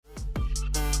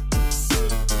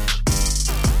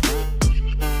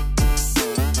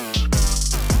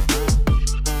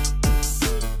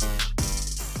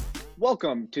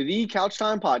Welcome to the Couch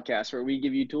Time Podcast, where we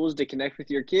give you tools to connect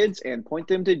with your kids and point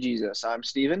them to Jesus. I'm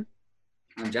Steven.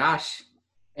 I'm Josh.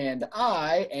 And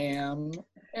I am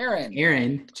Aaron.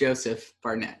 Aaron Joseph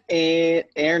Barnett. And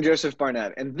Aaron Joseph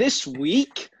Barnett. And this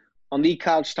week on the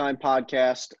Couch Time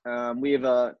Podcast, we have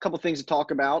a couple things to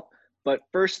talk about. But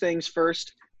first things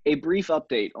first, a brief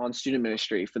update on student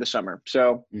ministry for the summer.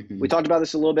 So we talked about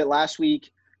this a little bit last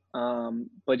week.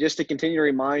 But just to continue to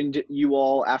remind you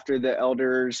all, after the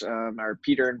elders, our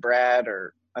Peter and Brad,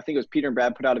 or I think it was Peter and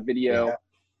Brad, put out a video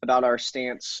about our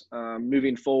stance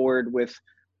moving forward with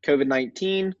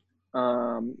COVID-19.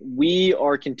 We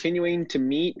are continuing to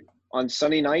meet on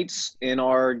Sunday nights in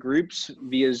our groups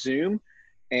via Zoom.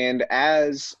 And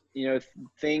as you know,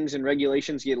 things and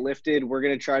regulations get lifted, we're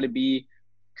going to try to be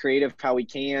creative how we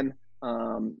can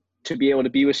to be able to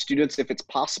be with students if it's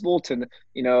possible to,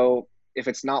 if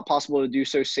it's not possible to do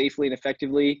so safely and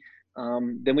effectively,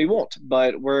 then we won't.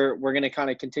 But we're going to kind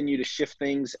of continue to shift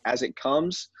things as it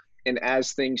comes and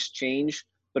as things change.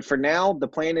 But for now, the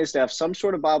plan is to have some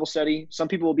sort of Bible study. Some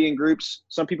people will be in groups.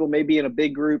 Some people may be in a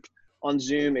big group on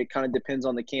Zoom. It kind of depends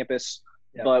on the campus.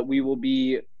 Yep. But we will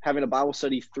be having a Bible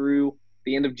study through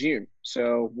the end of June.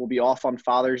 So we'll be off on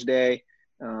Father's Day.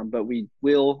 But we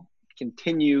will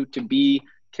continue to be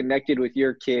connected with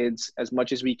your kids as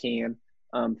much as we can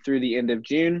through the end of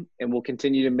June, and we'll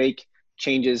continue to make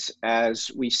changes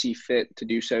as we see fit to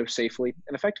do so safely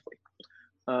and effectively.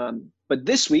 But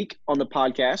this week on the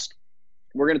podcast,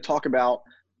 we're going to talk about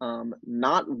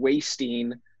not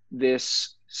wasting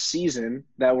this season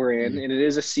that we're in, and it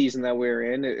is a season that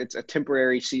we're in. It's a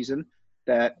temporary season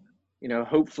that,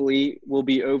 hopefully will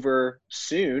be over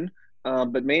soon,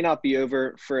 but may not be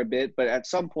over for a bit, but at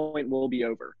some point will be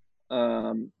over.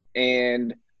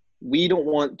 And we don't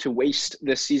want to waste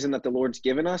this season that the Lord's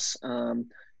given us.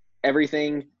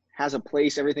 Everything has a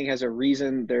place. Everything has a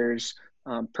reason. There's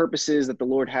purposes that the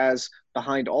Lord has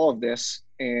behind all of this,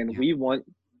 and we want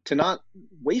to not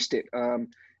waste it. And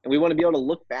we want to be able to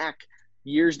look back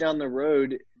years down the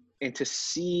road and to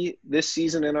see this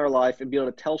season in our life and be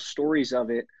able to tell stories of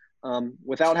it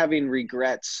without having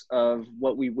regrets of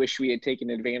what we wish we had taken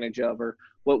advantage of or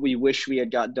what we wish we had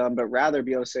got done, but rather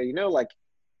be able to say,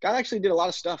 God actually did a lot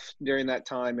of stuff during that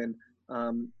time.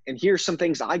 And here's some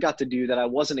things I got to do that I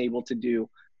wasn't able to do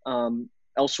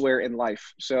elsewhere in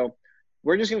life. So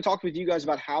we're just going to talk with you guys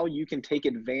about how you can take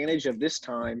advantage of this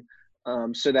time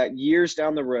so that years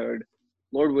down the road,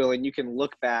 Lord willing, you can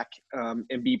look back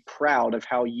and be proud of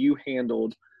how you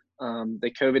handled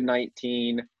the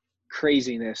COVID-19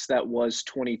 craziness that was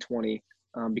 2020,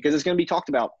 because it's going to be talked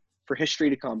about for history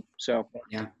to come. So,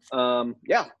 what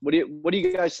do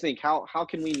you guys think? How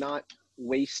can we not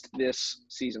waste this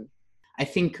season? I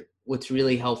think what's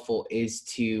really helpful is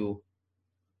to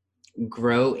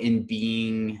grow in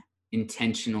being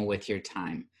intentional with your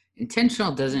time.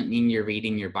 Intentional doesn't mean you're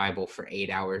reading your Bible for 8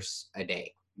 hours a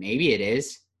day. Maybe it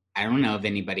is. I don't know of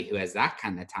anybody who has that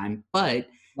kind of time, but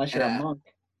unless you're a monk.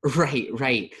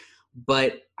 Right.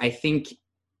 But I think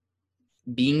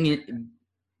being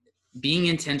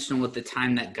intentional with the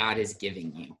time that God is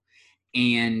giving you,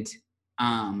 and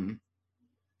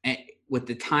with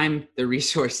the time, the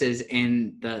resources,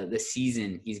 and the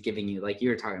season He's giving you, like you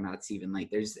were talking about, Stephen. Like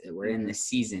we're in this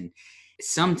season.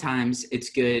 Sometimes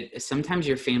it's good. Sometimes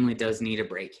your family does need a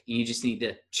break, and you just need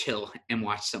to chill and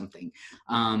watch something.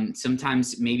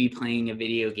 Sometimes maybe playing a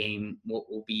video game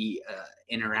will be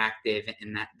interactive,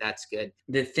 and that's good.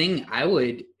 The thing I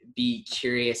would be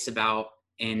curious about,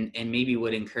 and maybe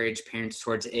would encourage parents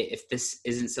towards, if this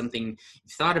isn't something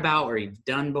you've thought about or you've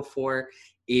done before,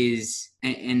 is,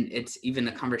 and it's even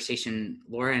a conversation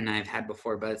Laura and I have had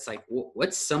before, but it's like,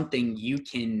 what's something you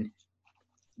can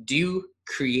do,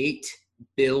 create,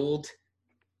 build,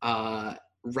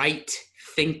 write,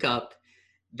 think up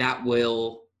that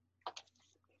will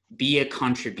be a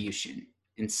contribution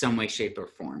in some way, shape, or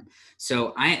form.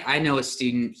 So I know a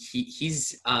student,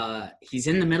 he's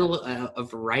in the middle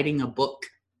of writing a book.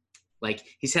 Like,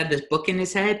 he's had this book in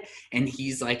his head and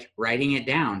he's like writing it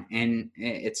down, and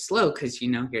it's slow because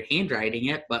you're handwriting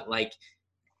it, but like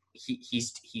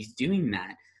he's doing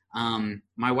that.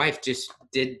 My wife just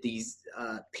did these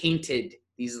painted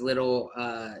these little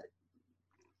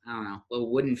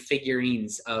little wooden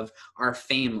figurines of our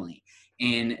family.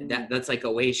 And that's like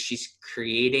a way she's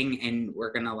creating, and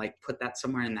we're going to like put that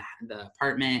somewhere in the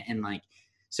apartment. And like,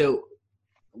 so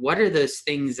what are those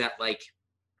things that like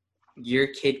your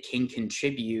kid can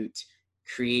contribute,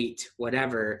 create,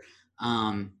 whatever,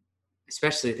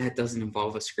 especially that doesn't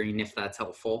involve a screen, if that's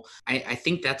helpful. I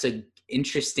think that's a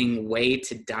interesting way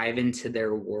to dive into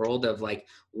their world of like,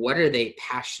 what are they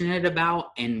passionate about,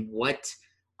 and what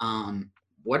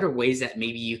what are ways that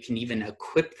maybe you can even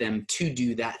equip them to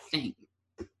do that thing?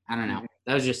 I don't know.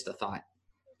 That was just a thought.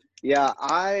 Yeah,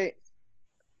 I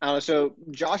don't know. So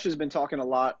Josh has been talking a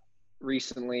lot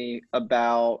recently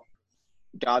about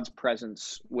God's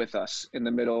presence with us in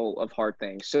the middle of hard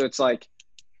things. So it's like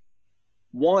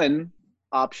one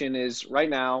option is right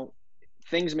now,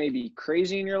 things may be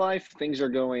crazy in your life. Things are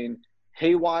going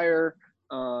haywire.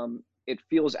 It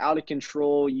feels out of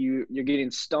control. You're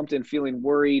getting stumped and feeling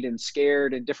worried and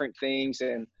scared and different things.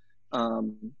 And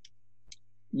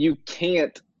you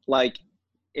can't, like,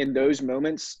 in those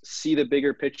moments, see the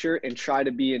bigger picture and try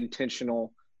to be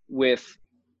intentional with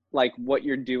like what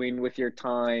you're doing with your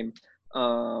time,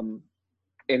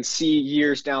 and see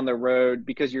years down the road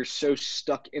because you're so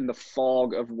stuck in the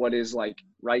fog of what is like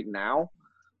right now.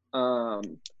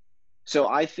 So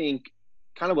I think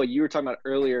kind of what you were talking about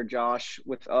earlier, Josh,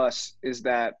 with us is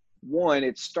that one,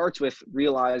 it starts with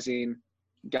realizing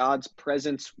God's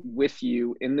presence with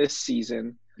you in this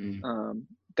season,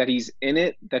 that he's in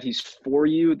it, that he's for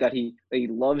you, that he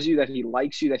loves you, that he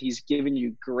likes you, that he's given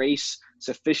you grace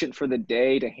sufficient for the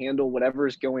day to handle whatever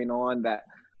is going on. That,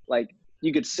 like,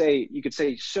 you could say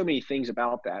so many things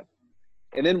about that.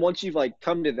 And then once you've like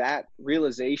come to that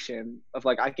realization of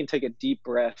like, I can take a deep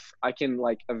breath, I can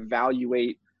like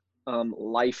evaluate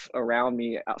life around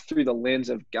me through the lens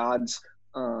of God's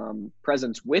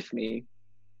presence with me,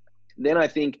 then I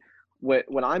think what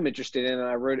I'm interested in, and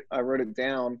I wrote it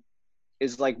down,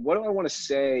 is like, what do I want to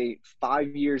say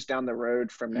 5 years down the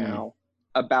road from now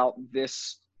about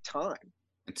this time?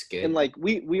 That's good. And like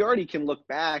we already can look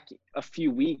back a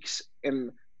few weeks,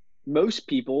 and most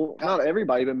people, not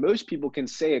everybody, but most people can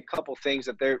say a couple things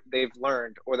that they've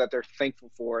learned or that they're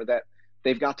thankful for, that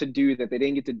they've got to do that they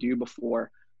didn't get to do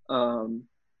before.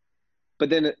 But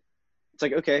then it's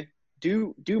like, okay,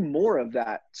 do more of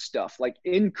that stuff, like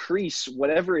increase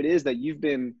whatever it is that you've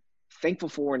been thankful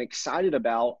for and excited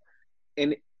about,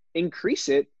 and increase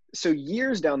it. So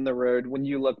years down the road, when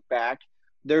you look back,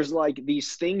 there's like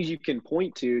these things you can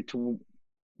point to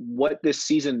what this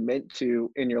season meant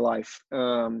to in your life.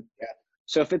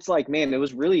 So if it's like, man, it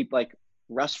was really like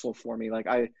restful for me, like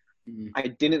I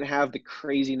didn't have the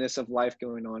craziness of life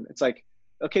going on. It's like,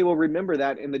 okay, well, remember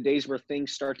that in the days where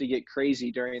things start to get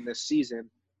crazy during this season,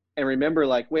 and remember,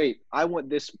 like, wait, I want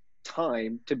this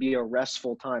time to be a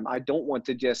restful time. I don't want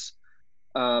to just,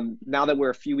 now that we're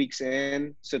a few weeks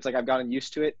in, so it's like I've gotten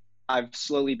used to it, I've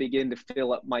slowly begun to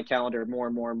fill up my calendar more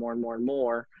and more and more and more and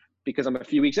more because I'm a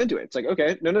few weeks into it. It's like,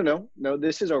 okay, no,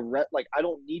 this is like, I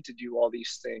don't need to do all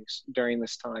these things during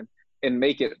this time, and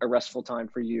make it a restful time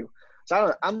for you.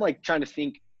 So I'm like trying to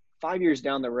think 5 years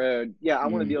down the road. Yeah, I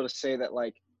want to be able to say that,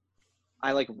 like,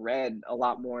 I like read a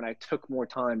lot more and I took more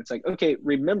time. It's like, okay,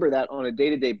 remember that on a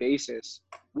day-to-day basis.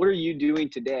 What are you doing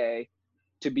today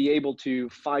to be able to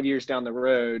 5 years down the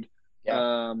road,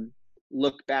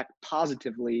 look back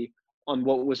positively on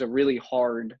what was a really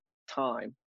hard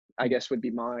time, I guess would be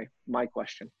my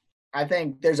question. I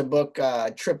think there's a book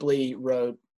Tripoli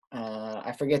wrote.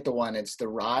 I forget the one. It's The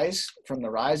Rise, from the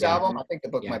Rise album. I think the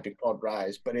book might be called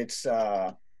Rise, but it's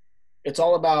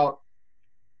all about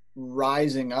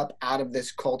rising up out of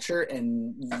this culture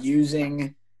and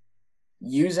using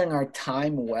our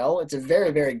time well. It's a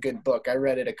very, very good book. I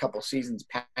read it a couple seasons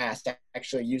past. I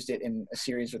actually used it in a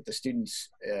series with the students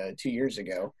 2 years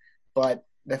ago. But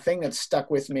the thing that stuck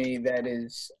with me that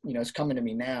is, is coming to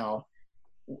me now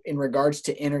in regards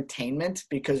to entertainment,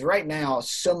 because right now,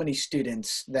 so many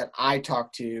students that I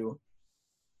talk to,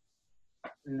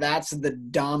 that's the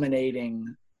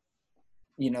dominating,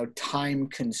 time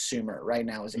consumer right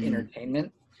now is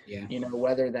entertainment. Yeah.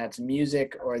 Whether that's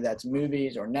music or that's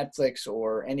movies or Netflix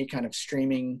or any kind of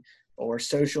streaming or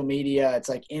social media, it's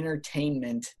like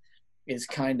entertainment is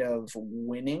kind of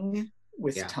winning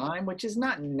with time, which is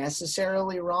not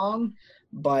necessarily wrong.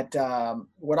 But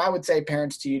what I would say,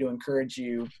 parents, to you, to encourage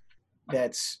you,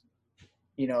 that's,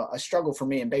 a struggle for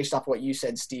me, and based off what you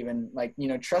said, Stephen, like,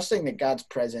 trusting that God's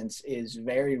presence is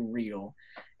very real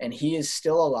and he is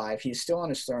still alive. He's still on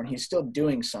his throne. He's still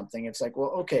doing something. It's like,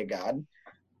 well, okay, God,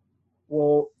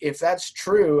 well, if that's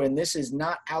true and this is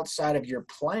not outside of your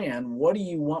plan, what do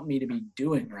you want me to be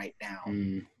doing right now?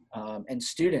 And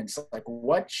students, like,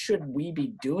 what should we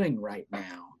be doing right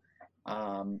now?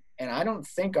 And I don't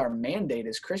think our mandate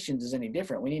as Christians is any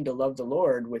different. We need to love the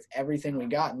Lord with everything we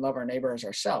got and love our neighbor as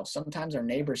ourselves. Sometimes our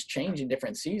neighbors change in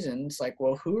different seasons. Like,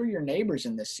 well, who are your neighbors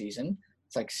in this season?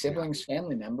 It's like siblings,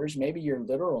 family members, maybe your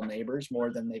literal neighbors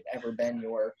more than they've ever been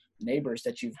your neighbors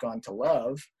that you've gone to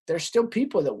love. There's still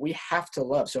people that we have to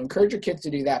love. So encourage your kids to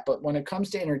do that. But when it comes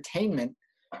to entertainment,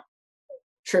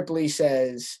 Tripoli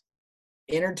says,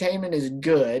 entertainment is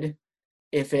good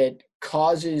if it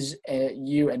causes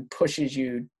you and pushes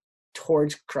you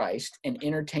towards Christ, and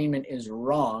entertainment is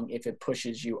wrong if it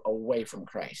pushes you away from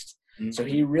Christ. Mm-hmm. So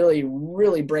he really,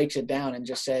 really breaks it down and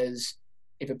just says,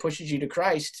 if it pushes you to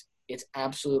Christ, it's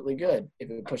absolutely good. If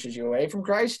it pushes you away from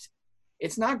Christ,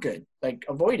 it's not good. Like,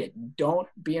 avoid it. Don't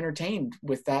be entertained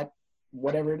with that,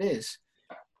 whatever it is.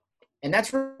 And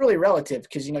that's really relative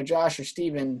because, Josh or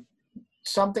Steven,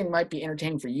 something might be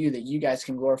entertaining for you that you guys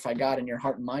can glorify God in your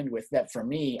heart and mind with, that for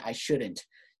me, I shouldn't.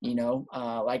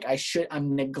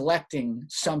 I'm neglecting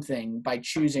something by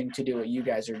choosing to do what you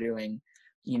guys are doing,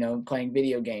 playing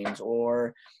video games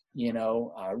or,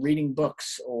 reading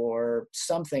books or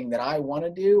something that I want to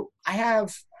do. I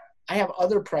have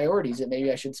other priorities that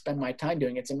maybe I should spend my time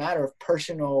doing. It's a matter of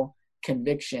personal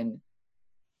conviction.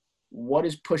 What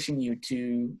is pushing you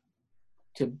to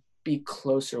be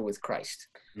closer with Christ?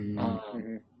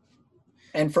 Mm-hmm.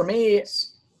 And for me,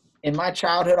 in my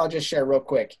childhood, I'll just share real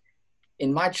quick.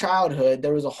 In my childhood,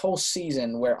 there was a whole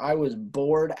season where I was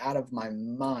bored out of my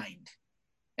mind.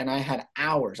 And I had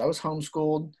hours. I was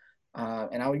homeschooled,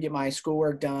 and I would get my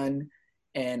schoolwork done,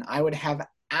 and I would have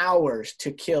hours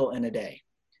to kill in a day.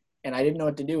 And I didn't know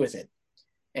what to do with it.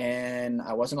 And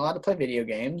I wasn't allowed to play video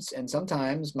games. And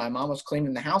sometimes my mom was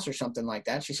cleaning the house or something like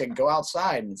that. She said, go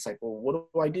outside. And it's like, well,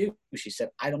 what do I do? She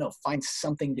said, I don't know. Find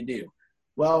something to do.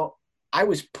 Well, I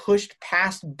was pushed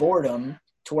past boredom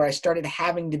to where I started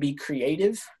having to be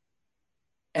creative.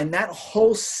 And that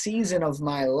whole season of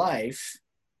my life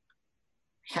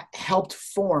helped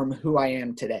form who I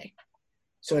am today.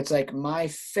 So it's like my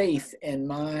faith and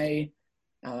my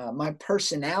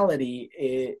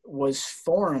personality was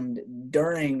formed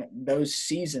during those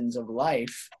seasons of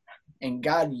life, and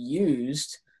God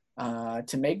used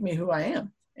to make me who I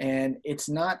am. And it's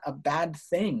not a bad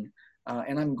thing.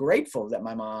 And I'm grateful that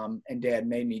my mom and dad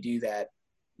made me do that,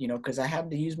 because I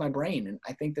had to use my brain. And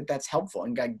I think that that's helpful.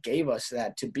 And God gave us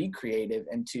that to be creative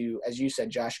and to, as you said,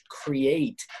 Josh,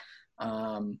 create.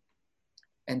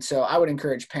 And so I would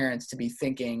encourage parents to be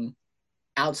thinking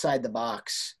outside the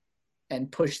box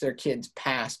and push their kids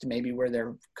past maybe where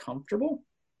they're comfortable.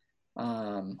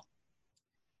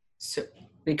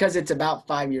 Because it's about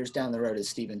 5 years down the road, as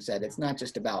Steven said. It's not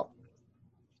just about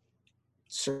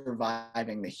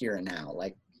surviving the here and now.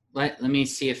 Like, let me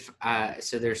see if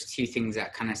so there's two things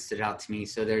that kind of stood out to me.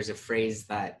 So there's a phrase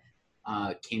that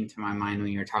came to my mind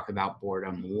when you were talking about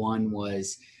boredom. One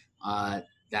was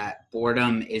that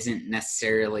boredom isn't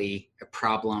necessarily a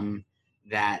problem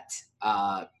that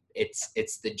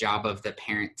it's the job of the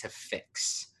parent to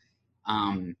fix.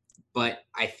 But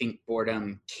I think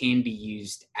boredom can be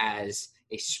used as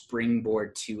a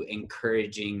springboard to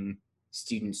encouraging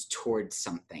students towards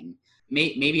something.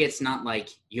 Maybe it's not like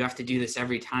you have to do this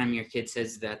every time your kid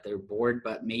says that they're bored,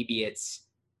 but maybe it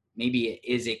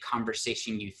is a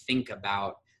conversation you think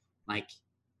about, like,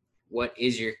 what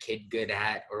is your kid good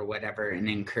at or whatever, and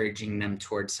encouraging them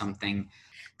towards something.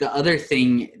 The other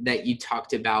thing that you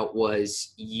talked about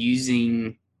was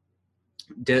using,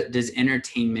 does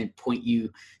entertainment point you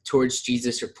towards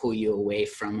Jesus or pull you away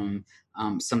from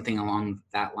him? Something along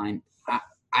that line.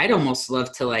 I'd almost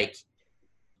love to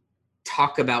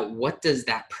talk about what does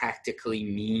that practically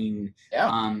mean.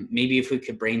 Yeah. Maybe if we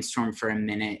could brainstorm for a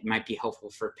minute, it might be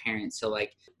helpful for parents. So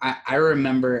I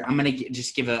remember, I'm going to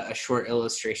just give a short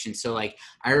illustration. So I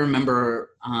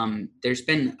remember there's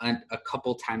been a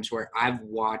couple times where I've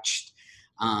watched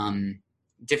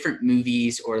different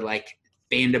movies or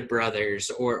Band of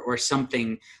Brothers or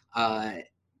something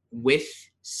with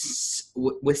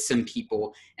some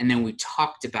people, and then we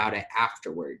talked about it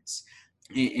afterwards.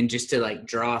 And just to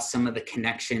draw some of the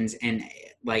connections, and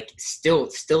still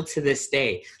to this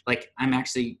day, I'm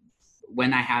actually,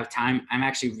 when I have time, I'm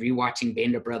actually rewatching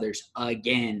Band of Brothers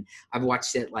again. I've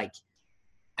watched it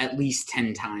at least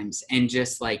 10 times, and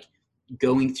just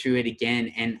going through it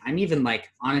again. And I'm even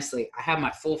honestly, I have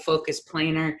my full focus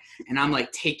planner, and I'm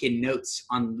taking notes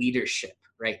on leadership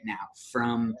right now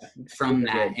from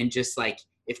that. And just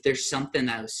if there's something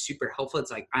that was super helpful,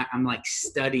 it's I'm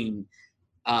studying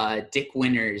Dick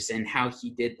Winters and how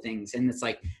he did things, and it's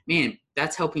man,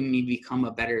 that's helping me become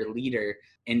a better leader.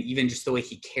 And even just the way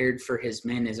he cared for his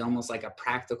men is almost a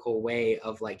practical way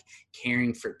of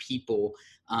caring for people.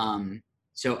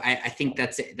 So I think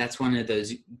that's one of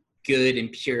those good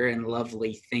and pure and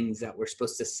lovely things that we're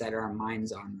supposed to set our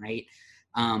minds on, right?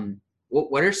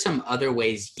 What are some other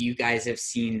ways you guys have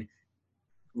seen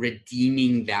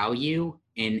redeeming value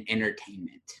in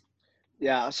entertainment?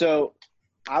 Yeah, so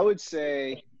I would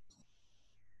say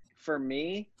for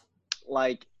me,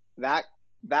 that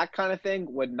that kind of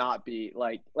thing would not be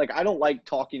like I don't like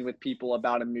talking with people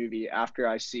about a movie after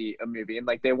I see a movie and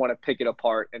like they want to pick it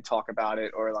apart and talk about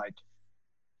it, or like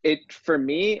it for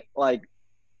me, like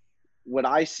what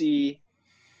I see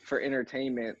for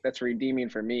entertainment that's redeeming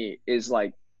for me is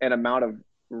like an amount of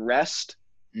rest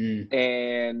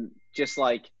and just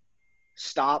like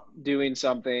stop doing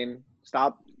something,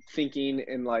 stop thinking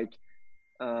and like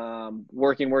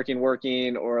working,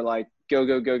 or like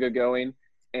going.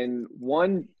 And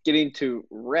one, getting to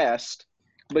rest,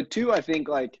 but two, I think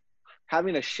like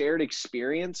having a shared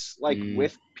experience like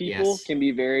with people Yes. can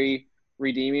be very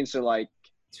redeeming. So like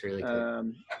It's really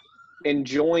cool.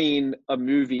 enjoying a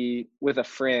movie with a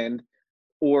friend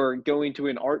or going to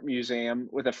an art museum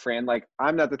with a friend. Like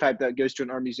I'm not the type that goes to an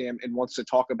art museum and wants to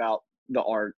talk about the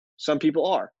art. Some people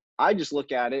are. I just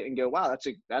look at it and go, wow,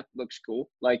 that looks cool.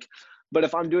 Like, but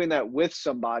if I'm doing that with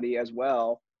somebody as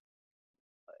well,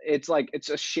 it's like it's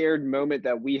a shared moment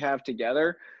that we have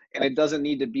together, and it doesn't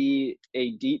need to be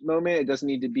a deep moment. It doesn't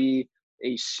need to be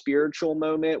a spiritual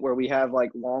moment where we have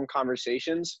like long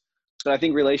conversations. But I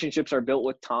think relationships are built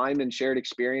with time and shared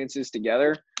experiences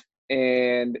together,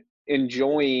 and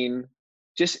enjoying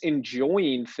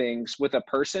things with a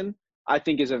person, I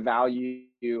think is a value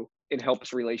and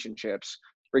helps relationships,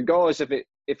 regardless if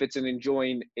it's an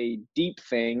enjoying a deep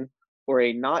thing or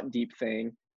a not deep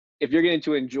thing. If you're getting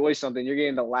to enjoy something, you're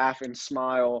getting to laugh and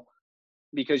smile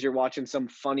because you're watching some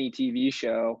funny TV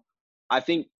show. I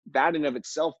think that in of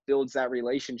itself builds that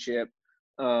relationship,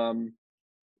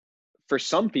 for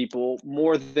some people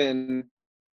more than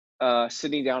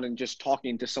sitting down and just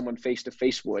talking to someone face to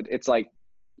face would. It's like,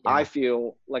 I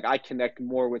feel like I connect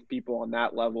more with people on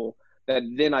that level, that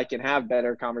then I can have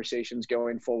better conversations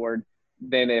going forward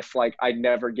than if like I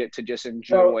never get to just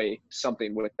enjoy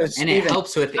something with them. And it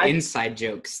helps with inside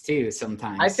jokes too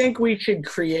sometimes. I think we should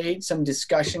create some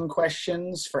discussion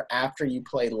questions for after you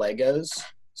play Legos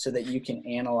so that you can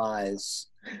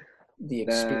analyze the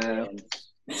experience.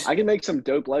 I can make some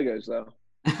dope Legos though.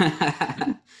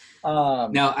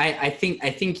 No, I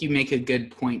think you make a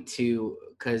good point too,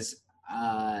 because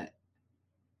the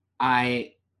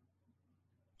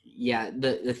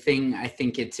thing I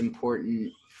think it's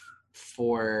important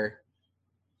for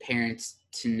parents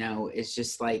to know is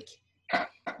just like,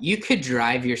 you could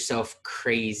drive yourself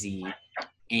crazy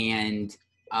and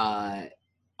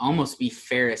almost be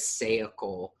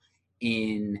pharisaical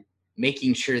in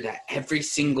making sure that every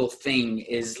single thing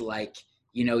is like,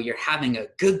 you're having a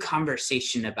good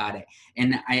conversation about it.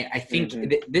 And I think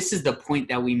this is the point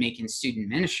that we make in student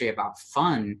ministry about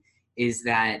fun, is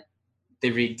that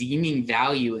the redeeming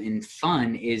value in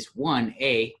fun is one,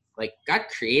 like God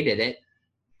created it.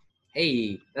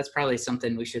 Hey, that's probably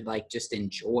something we should like just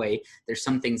enjoy. There's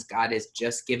some things God has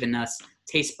just given us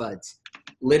taste buds,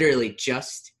 literally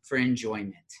just for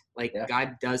enjoyment. Like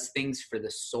God does things for the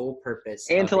sole purpose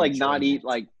and to like enjoyment. Not eat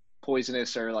like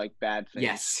poisonous or like bad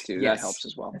things too. That helps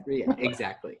as well. Yeah,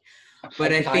 exactly.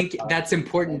 But I think that's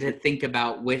important to think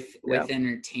about with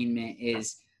entertainment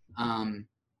is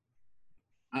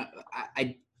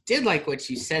I did like what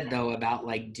you said though about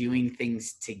like doing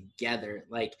things together.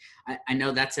 Like I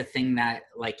know that's a thing that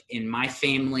like in my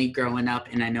family growing up,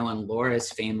 and I know in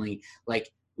Laura's family, like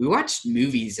we watched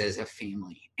movies as a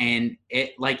family, and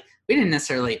it like we didn't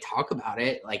necessarily talk about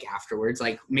it like afterwards.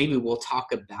 Like maybe we'll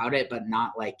talk about it, but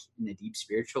not like in a deep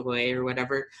spiritual way or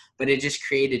whatever. But it just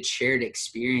created shared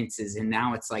experiences, and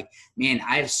now it's like, man,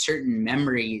 I have certain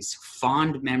memories,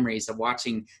 fond memories of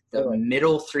watching the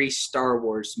middle 3 Star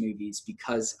Wars movies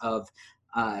because of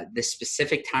the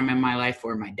specific time in my life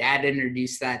where my dad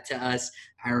introduced that to us.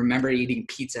 I remember eating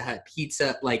Pizza Hut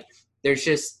pizza. Like there's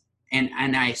just,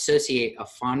 and I associate a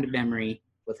fond memory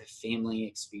with a family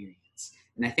experience.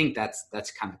 And I think that's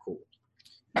kind of cool.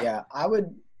 Yeah, I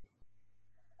would.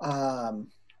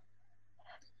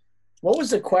 What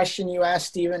was the question you asked,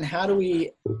 Stephen? How do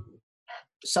we,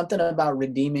 something about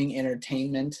redeeming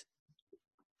entertainment?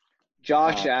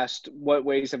 Josh asked, what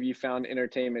ways have you found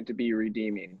entertainment to be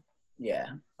redeeming? Yeah.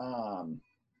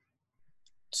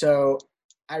 So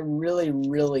I really,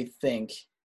 really think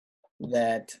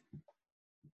that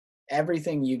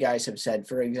everything you guys have said,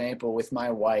 for example, with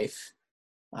my wife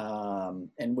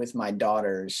and with my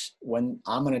daughters, when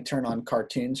I'm going to turn on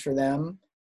cartoons for them,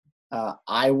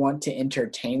 I want to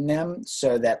entertain them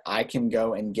so that I can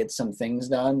go and get some things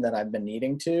done that I've been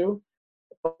needing to.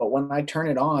 But when I turn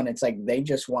it on, it's like they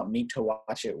just want me to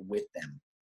watch it with them.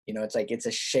 It's like it's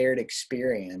a shared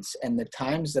experience. And the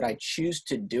times that I choose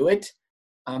to do it,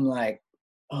 I'm like,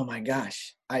 oh my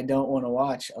gosh, I don't want to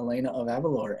watch Elena of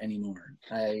Avalor anymore.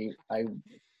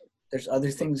 There's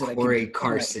other things that I can do. Corey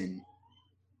Carson.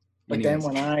 But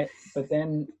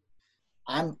then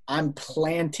I'm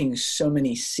planting so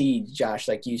many seeds, Josh,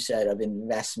 like you said, of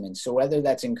investment. So whether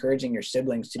that's encouraging your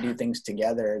siblings to do things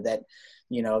together that,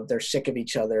 they're sick of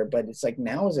each other, but it's like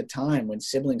now is a time when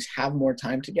siblings have more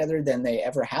time together than they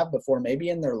ever have before, maybe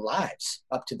in their lives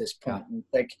up to this point. Yeah.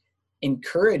 Like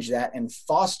encourage that and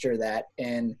foster that.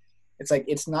 And it's like,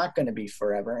 it's not going to be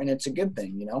forever. And it's a good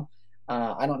thing,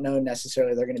 I don't know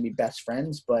necessarily they're going to be best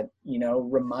friends, but,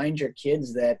 remind your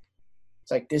kids that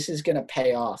it's like, this is going to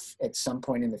pay off at some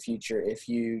point in the future if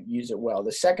you use it well.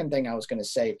 The second thing I was going to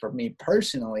say for me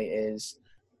personally is,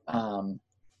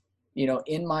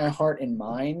 in my heart and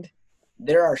mind,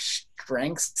 there are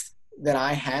strengths that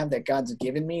I have that God's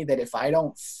given me that if I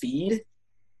don't feed,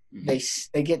 they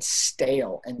get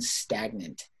stale and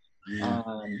stagnant.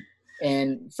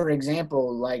 And for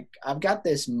example, like I've got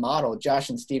this model, Josh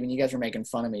and Steven, you guys were making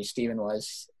fun of me, Steven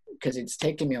was, because it's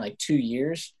taken me like 2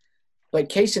 years. But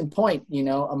case in point,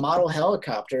 a model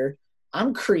helicopter,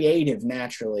 I'm creative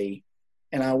naturally.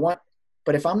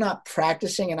 But if I'm not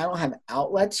practicing and I don't have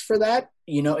outlets for that,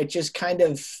 it just kind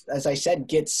of, as I said,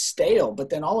 gets stale. But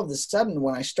then all of a sudden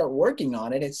when I start working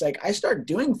on it, it's like I start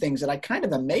doing things that I kind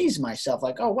of amaze myself.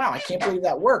 Like, oh, wow, I can't believe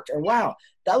that worked. Or wow,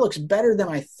 that looks better than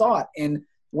I thought. And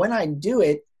when I do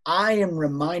it, I am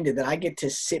reminded that I get to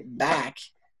sit back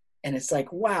and it's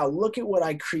like, wow, look at what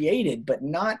I created, but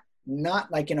not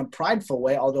like in a prideful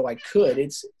way, although I could.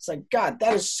 It's like, God,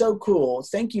 that is so cool.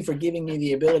 Thank you for giving me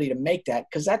the ability to make that,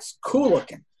 because that's cool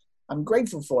looking. I'm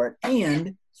grateful for it.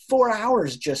 And 4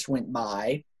 hours just went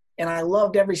by and I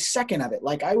loved every second of it.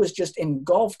 Like I was just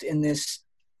engulfed in this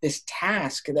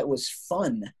task that was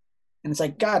fun. And it's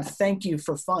like, God, thank you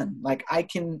for fun. Like I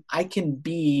can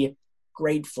be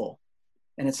grateful.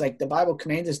 And it's like the Bible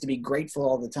commands us to be grateful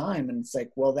all the time. And it's like,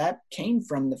 well, that came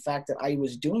from the fact that I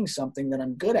was doing something that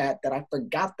I'm good at that I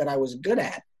forgot that I was good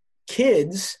at.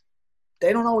 Kids,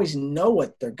 they don't always know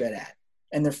what they're good at.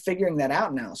 And they're figuring that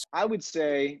out now. I would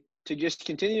say to just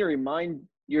continue to remind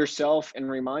yourself and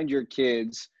remind your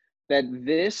kids that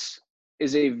this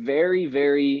is a very,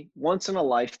 very once in a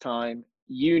lifetime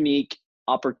unique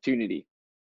opportunity.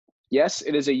 Yes,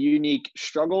 it is a unique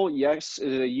struggle. Yes, it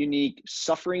is a unique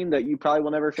suffering that you probably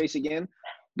will never face again.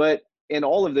 But in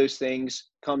all of those things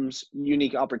comes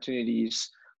unique opportunities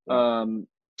to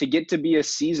get to be a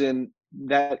season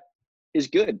that is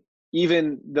good,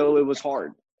 even though it was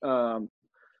hard.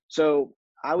 So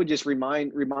I would just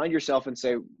remind yourself and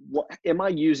say, what am I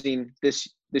using this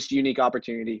unique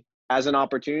opportunity as an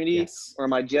opportunity, yes, or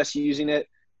am I just using it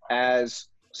as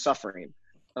suffering?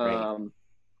 Right.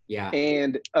 Yeah.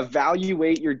 And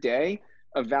evaluate your day,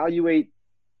 evaluate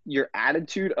your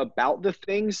attitude about the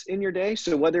things in your day.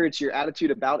 So whether it's your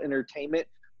attitude about entertainment,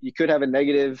 you could have a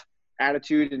negative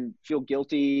attitude and feel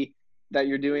guilty that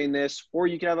you're doing this, or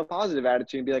you could have a positive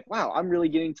attitude and be like, wow, I'm really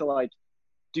getting to like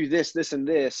do this, this, and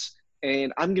this.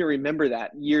 And I'm going to remember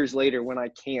that years later when I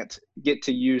can't get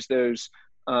to use those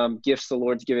gifts the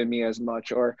Lord's given me as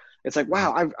much. Or it's like,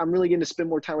 wow, I'm really getting to spend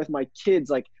more time with my kids.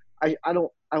 Like I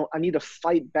need to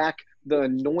fight back the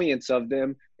annoyance of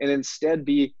them and instead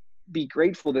be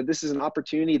grateful that this is an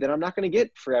opportunity that I'm not going to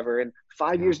get forever. And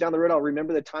 5 years down the road, I'll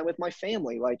remember the time with my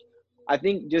family. Like, I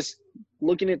think just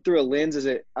looking at it through a lens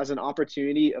as an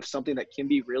opportunity of something that can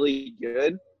be really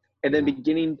good, and then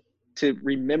beginning to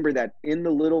remember that in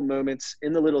the little moments,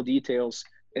 in the little details,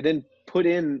 and then put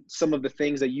in some of the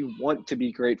things that you want to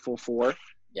be grateful for.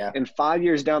 Yeah. And 5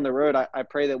 years down the road, I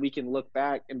pray that we can look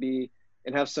back and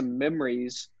have some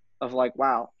memories of like,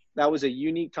 wow, that was a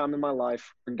unique time in my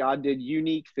life where God did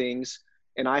unique things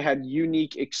and I had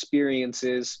unique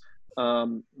experiences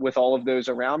with all of those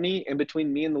around me and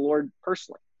between me and the Lord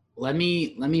personally. Let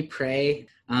me pray.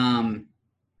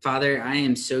 Father, I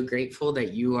am so grateful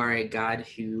that you are a God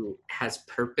who has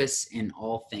purpose in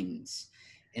all things,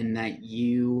 and that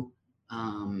you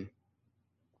are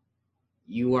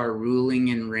ruling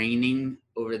and reigning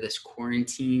over this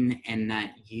quarantine, and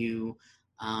that you've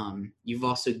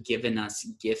also given us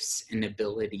gifts and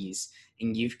abilities,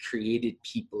 and you've created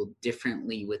people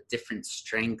differently with different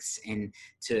strengths and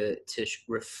to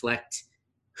reflect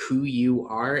who you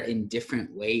are in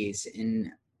different ways.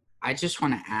 And I just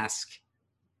want to ask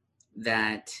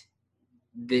that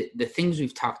the things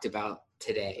we've talked about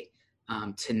today,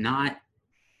 to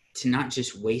not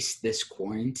just waste this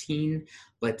quarantine,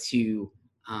 but to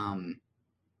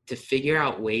figure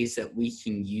out ways that we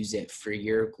can use it for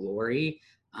your glory,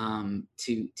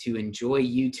 to enjoy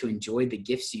you, to enjoy the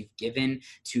gifts you've given,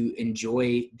 to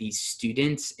enjoy these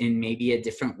students in maybe a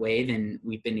different way than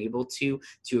we've been able to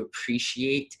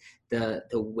appreciate the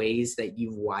ways that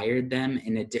you've wired them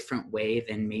in a different way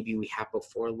than maybe we have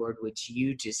before. Lord, would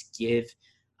you just give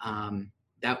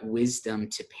that wisdom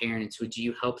to parents? Would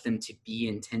you help them to be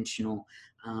intentional?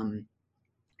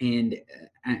 And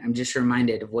I'm just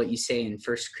reminded of what you say in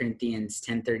 1 Corinthians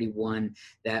 10:31,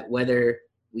 that whether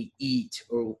we eat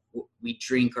or we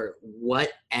drink or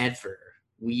whatever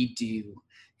we do,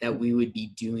 that we would be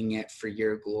doing it for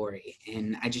your glory.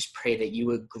 And I just pray that you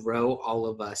would grow all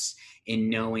of us in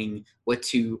knowing what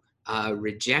to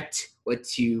reject, what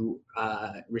to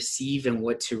receive, and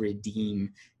what to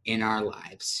redeem in our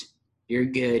lives. You're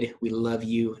good. We love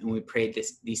you. And we pray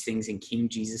these things in King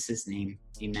Jesus' name.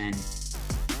 Amen.